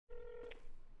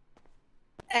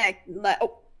act like.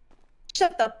 Oh,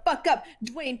 shut the fuck up,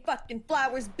 Dwayne fucking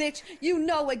Flowers, bitch. You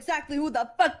know exactly who the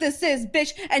fuck this is,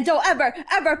 bitch. And don't ever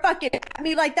fucking at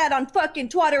me like that on fucking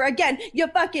Twitter again. You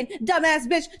fucking dumbass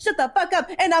bitch. Shut the fuck up,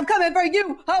 and I'm coming for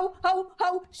you. Ho, ho,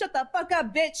 ho. Shut the fuck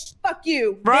up, bitch. Fuck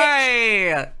you, bitch.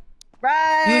 Right.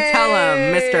 Right. You tell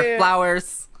him, Mr.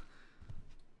 Flowers.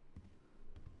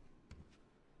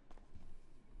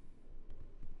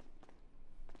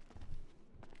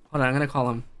 Hold on, I'm gonna call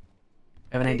him.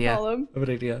 I have an idea. Call him? I have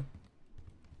an idea.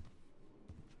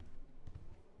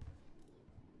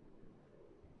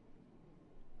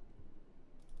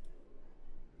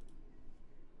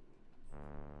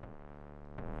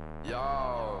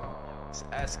 Yo, it's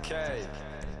SK.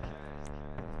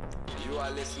 You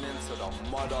are listening to the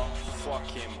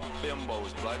motherfucking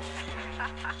Bimbos, blood.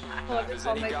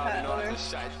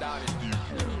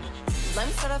 Let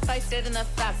me start a fight, stating the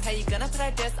facts. How you gonna put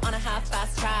our diss on a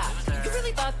half-fast track? You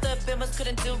really thought the Bimbos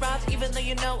couldn't do rap, even though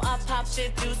you know I pop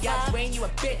shit do slap? Yeah, Dwayne, you a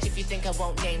bitch if you think I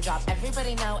won't name drop.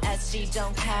 Everybody know SG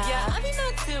don't care. Yeah, I mean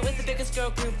that too. It's the biggest girl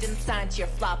group, didn't sign to your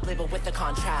flop label with the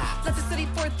contract. Left the city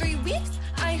for 3 weeks.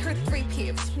 I heard 3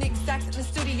 peeps. Nick Zacks in the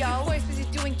studio. Boys busy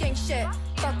doing gang shit.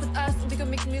 Fuck with us and we gon'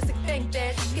 make music bang,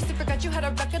 bitch. Guess you forgot you had a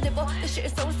record label. This shit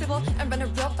is so civil and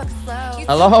running real fucking slow.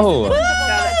 Hello.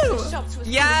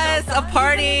 Yes, a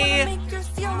party.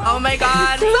 Oh my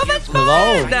god, so much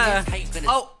fun.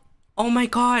 Oh my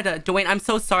god, Dwayne, I'm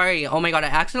so sorry. Oh my god, I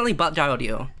accidentally butt dialed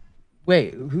you.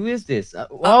 Wait, who is this?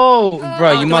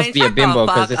 Bro, you must be a bimbo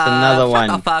because it's another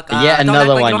one. Yeah,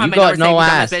 another one. You got no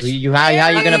ass. How you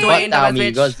gonna butt dial me?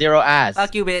 You got 0 ass.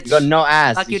 Fuck you, bitch. You got no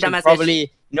ass. Fuck you, dumbass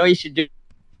probably know you should do.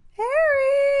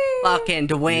 Harry. Fucking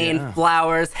Dwayne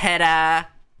Flowers, header.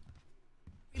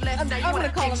 I'm gonna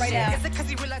call him right now.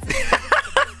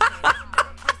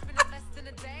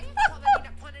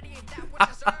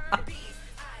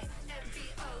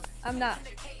 I'm not.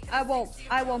 I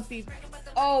won't be.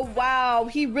 Oh wow,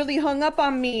 he really hung up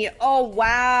on me. Oh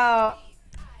wow.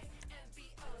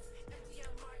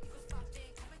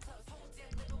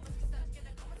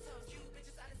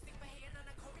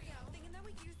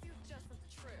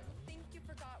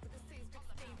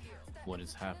 What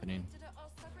is happening?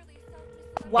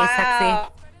 Wow. Hey, sexy.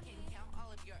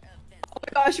 Oh my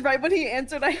gosh, right when he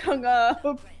answered, I hung up.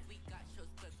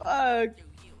 Fuck.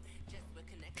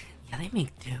 Yeah, they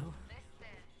make do.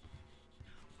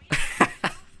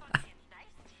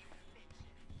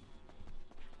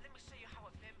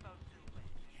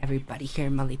 Everybody here,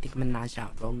 Malitik Minaj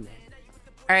out rolling.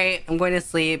 Alright, I'm going to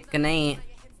sleep. Good night.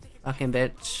 Fucking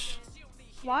bitch.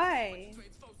 Why?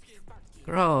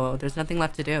 Girl, there's nothing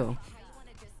left to do.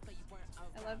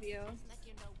 I love you.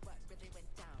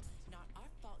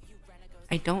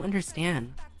 I don't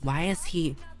understand. Why is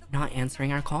he not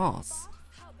answering our calls?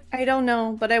 I don't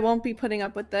know, but I won't be putting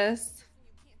up with this.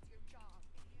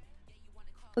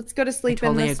 Let's go to sleep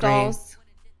in the stalls.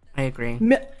 I agree.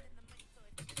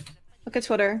 Look at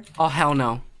Twitter. Oh hell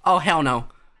no. Oh hell no.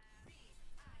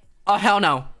 Oh hell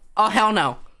no. Oh hell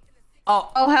no.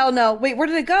 Oh hell no. Wait, where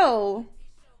did it go?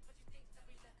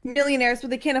 Millionaires, but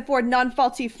they can't afford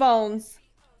non-faulty phones.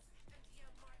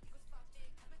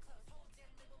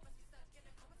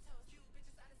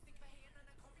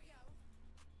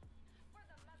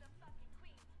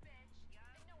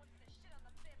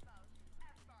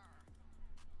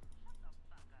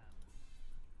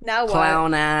 Now what?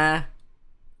 Clowna.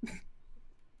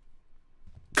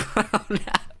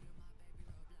 Clowna.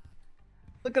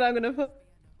 Look what I'm gonna put.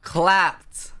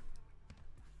 Clapped.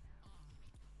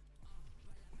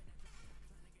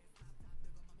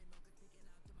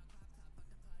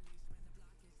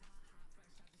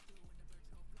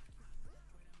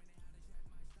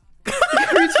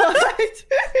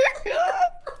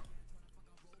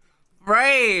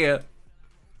 Right.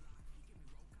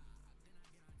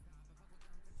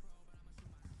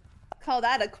 Call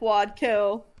that a quad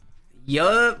kill.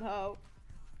 Yup. Oh.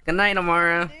 Good night,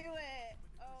 Amara.